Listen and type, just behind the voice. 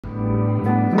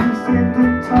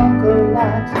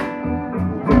lot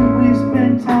when we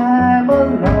spend time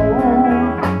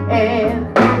alone.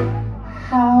 And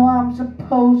how I'm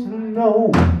supposed to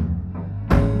know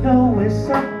when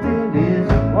something is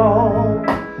wrong,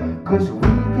 'cause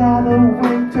we got a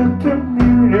way to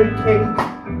communicate,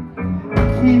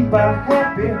 keep a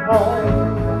happy home.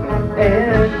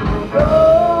 And no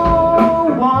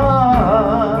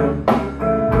one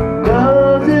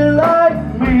does it like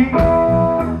me,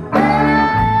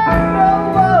 and no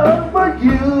one but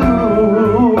you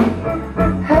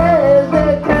has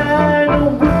that kind of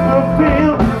whisper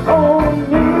feel on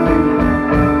me.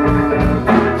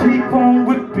 Keep on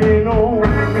whipping on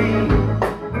me,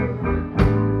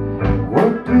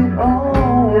 working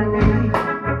on me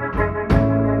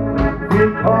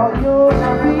with all your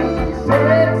sweet,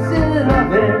 sexy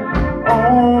loving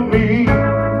on me.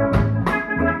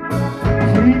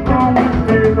 Keep on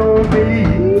whipping on me,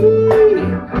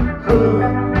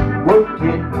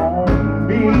 working on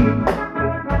me.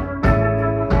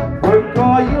 Work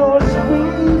all your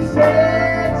sweet,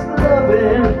 sex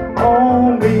loving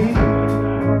on me.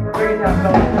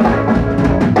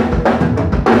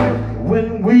 When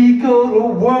we go to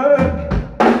work,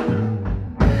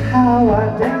 how our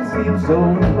day seems so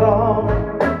long.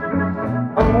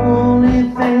 Only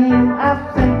thing I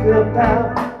think about,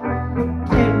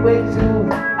 can't wait till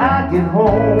I get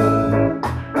home.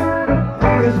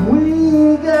 'Cause we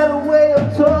got a way of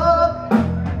talk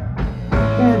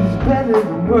that is better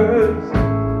than words.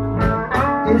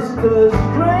 It's the